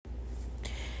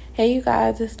Hey you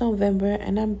guys, it's November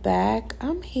and I'm back.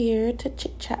 I'm here to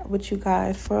chit chat with you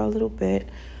guys for a little bit.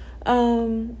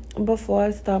 Before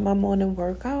I start my morning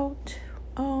workout,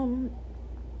 I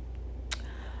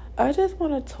just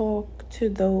want to talk to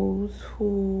those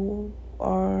who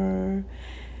are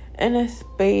in a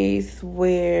space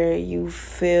where you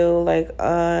feel like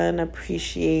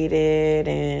unappreciated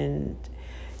and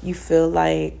you feel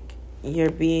like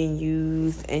you're being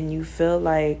used and you feel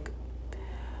like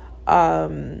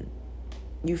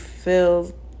you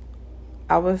feel,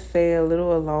 I would say, a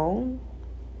little alone.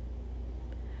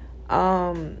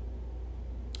 I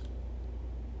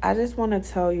just want to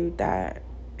tell you that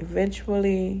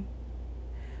eventually,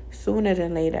 sooner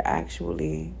than later,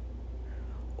 actually,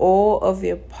 all of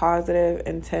your positive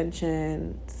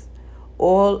intentions,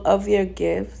 all of your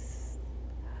gifts,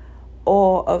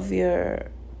 all of your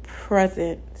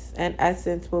presence and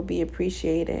essence will be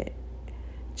appreciated,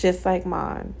 just like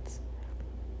mine.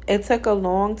 It took a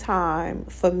long time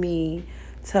for me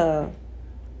to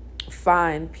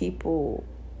find people,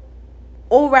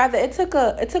 or rather it took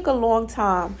a long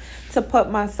time to put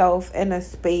myself in a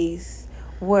space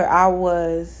where I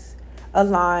was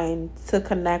aligned to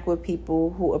connect with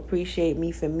people who appreciate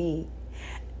me for me.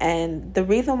 And the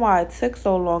reason why it took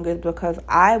so long is because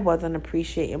I wasn't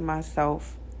appreciating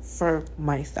myself for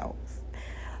myself.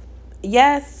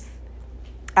 Yes,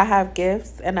 I have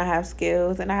gifts and I have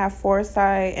skills and I have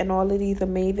foresight and all of these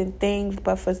amazing things.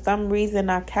 But for some reason,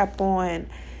 I kept on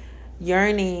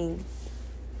yearning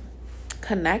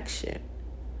connection.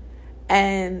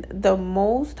 And the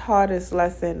most hardest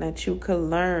lesson that you could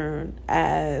learn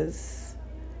as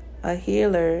a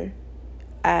healer,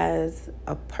 as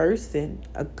a person,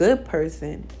 a good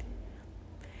person,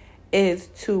 is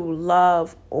to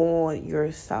love on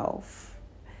yourself.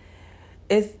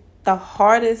 It's the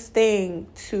hardest thing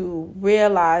to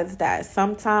realize that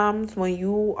sometimes when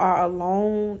you are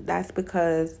alone, that's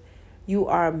because you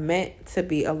are meant to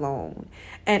be alone.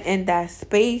 And in that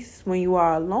space, when you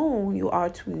are alone, you are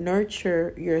to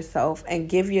nurture yourself and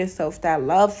give yourself that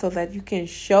love so that you can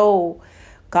show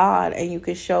God and you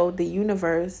can show the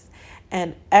universe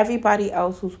and everybody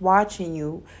else who's watching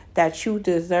you that you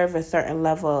deserve a certain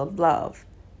level of love.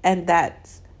 And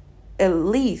that's at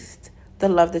least the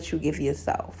love that you give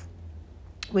yourself.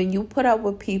 When you put up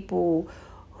with people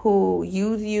who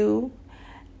use you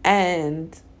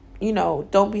and,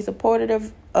 don't be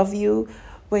supportive of you,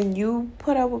 when you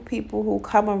put up with people who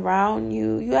come around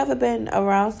you, you ever been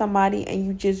around somebody and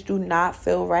you just do not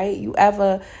feel right? You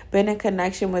ever been in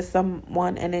connection with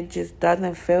someone and it just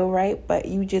doesn't feel right, but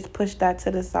you just push that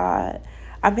to the side?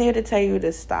 I'm here to tell you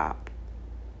to stop.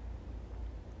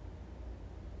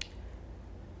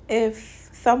 If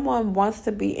someone wants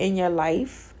to be in your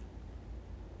life,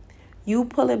 you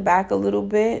pulling back a little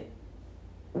bit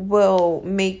will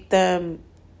make them,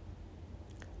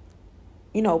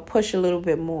 push a little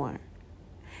bit more.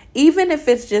 Even if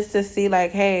it's just to see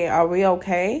like, hey, are we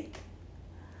okay?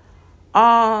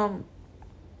 And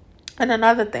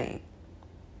another thing,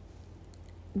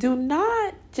 do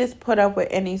not just put up with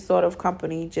any sort of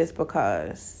company just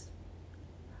because.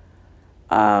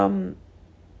 I've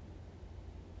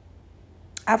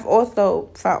also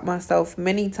found myself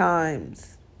many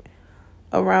times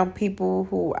around people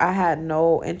who I had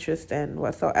no interest in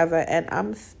whatsoever. And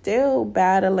I'm still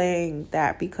battling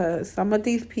that because some of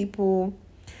these people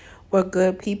were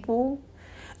good people.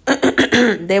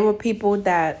 They were people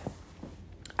that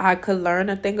I could learn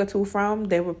a thing or two from.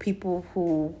 They were people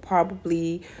who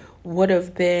probably would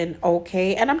have been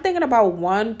okay. And I'm thinking about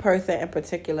one person in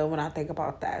particular when I think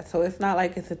about that. So it's not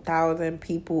like it's 1,000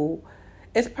 people.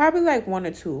 It's probably like one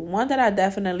or two. One that I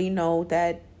definitely know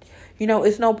that,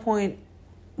 it's no point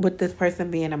with this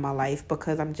person being in my life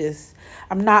because I'm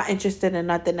not interested in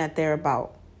nothing that they're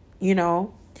about,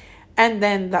 And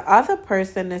then the other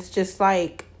person is just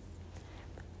like,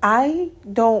 I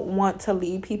don't want to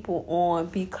lead people on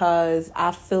because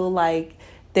I feel like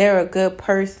they're a good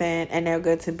person and they're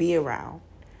good to be around.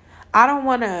 I don't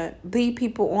want to lead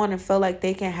people on and feel like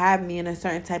they can have me in a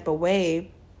certain type of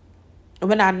way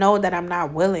when I know that I'm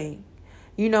not willing,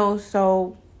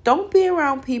 So don't be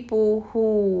around people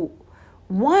who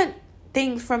want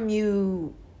things from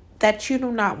you that you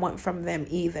do not want from them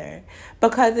either.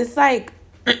 Because it's like,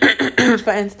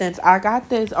 for instance, I got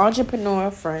this entrepreneur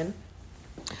friend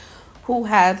who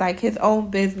has like his own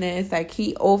business. Like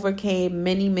he overcame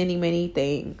many, many, many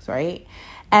things, right?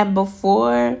 And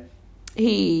before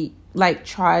he like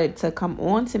tried to come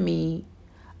on to me,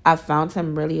 I found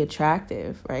him really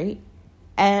attractive, right?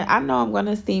 And I know I'm going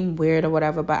to seem weird or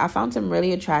whatever, but I found him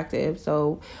really attractive.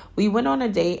 So we went on a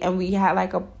date and we had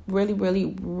like a really,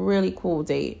 really, really cool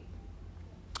date.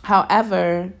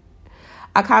 However,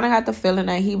 I kind of got the feeling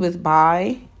that he was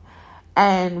bi.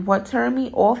 And what turned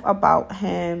me off about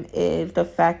him is the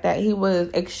fact that he was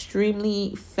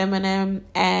extremely feminine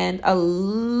and a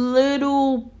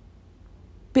little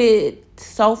bit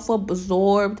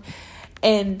self-absorbed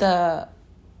in the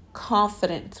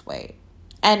confidence way.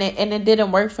 And it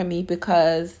didn't work for me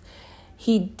because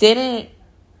he didn't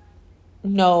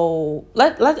know.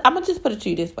 I'm gonna just put it to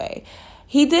you this way.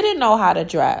 He didn't know how to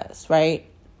dress, right?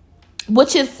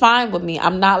 Which is fine with me.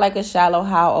 I'm not like a shallow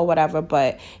how or whatever,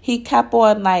 but he kept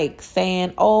on like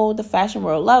saying, oh, the fashion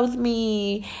world loves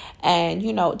me, and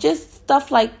just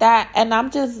stuff like that. And I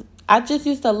just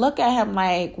used to look at him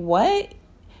like, what?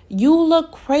 You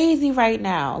look crazy right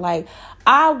now. Like,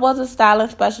 I was a styling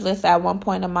specialist at one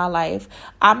point in my life.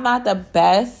 I'm not the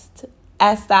best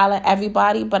at styling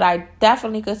everybody, but I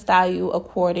definitely could style you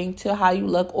according to how you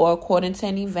look or according to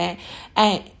an event.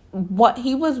 And what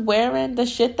he was wearing, the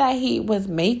shit that he was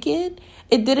making,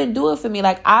 it didn't do it for me.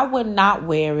 Like, I would not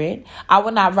wear it. I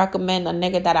would not recommend a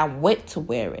nigga that I'm with to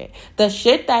wear it. The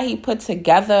shit that he put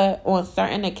together on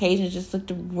certain occasions just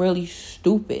looked really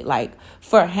stupid. Like,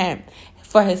 for him,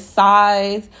 for his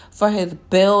size, for his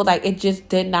build, like, it just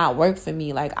did not work for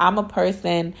me. Like, I'm a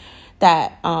person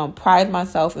that prides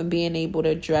myself in being able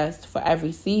to dress for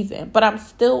every season, but I'm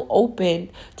still open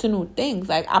to new things.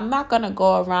 Like, I'm not gonna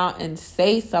go around and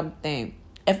say something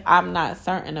if I'm not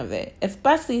certain of it,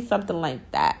 especially something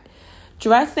like that.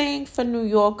 Dressing for New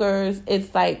Yorkers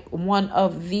is like one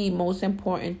of the most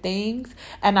important things.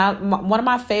 And one of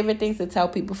my favorite things to tell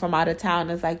people from out of town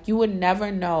is like, you would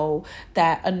never know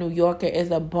that a New Yorker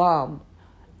is a bum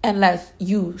unless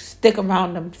you stick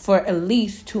around them for at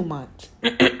least 2 months.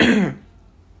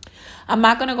 I'm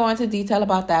not going to go into detail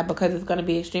about that because it's going to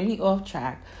be extremely off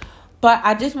track. But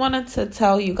I just wanted to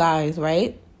tell you guys,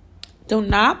 right? Do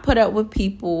not put up with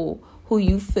people who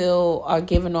you feel are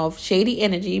giving off shady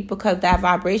energy, because that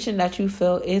vibration that you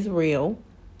feel is real.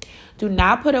 Do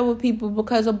not put up with people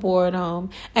because of boredom.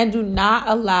 And do not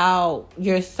allow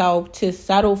yourself to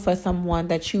settle for someone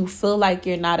that you feel like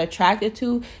you're not attracted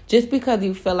to just because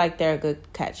you feel like they're a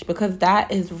good catch. Because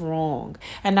that is wrong.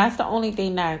 And that's the only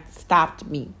thing that stopped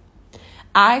me.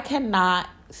 I cannot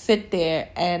sit there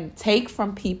and take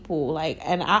from people.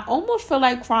 And I almost feel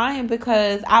like crying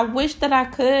because I wish that I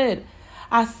could.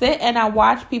 I sit and I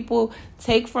watch people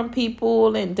take from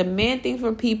people and demand things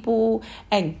from people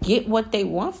and get what they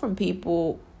want from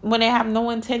people when they have no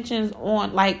intentions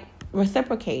on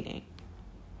reciprocating.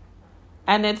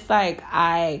 And it's like,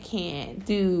 I can't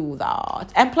do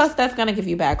that. And plus, that's going to give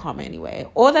you bad karma anyway.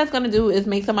 All that's going to do is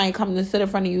make somebody come to sit in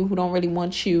front of you who don't really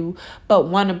want you, but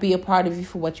want to be a part of you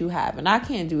for what you have. And I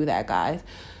can't do that, guys.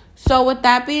 So with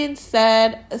that being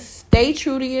said, stay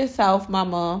true to yourself,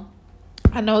 mama.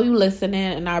 I know you listening,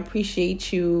 and I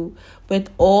appreciate you with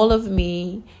all of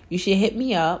me. You should hit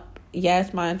me up.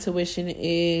 Yes, my intuition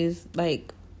is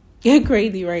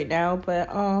crazy right now, but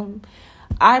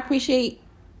I appreciate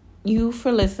you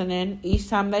for listening each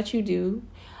time that you do.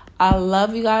 I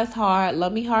love you guys hard.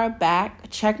 Love me hard back.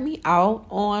 Check me out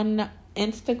on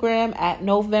Instagram at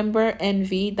November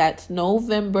NV. That's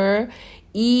November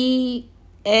ENVEE.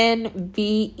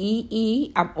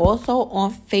 I'm also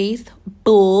on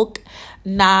Facebook,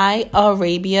 Nye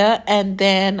Arabia, and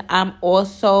then I'm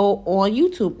also on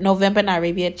YouTube, November Nye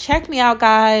Arabia. Check me out,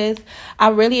 guys. I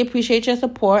really appreciate your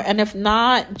support, and if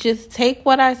not, just take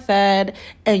what I said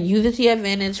and use it to your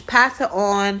advantage. Pass it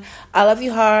on. I love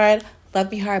you hard.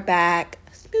 Love me hard back.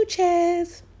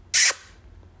 Smooches.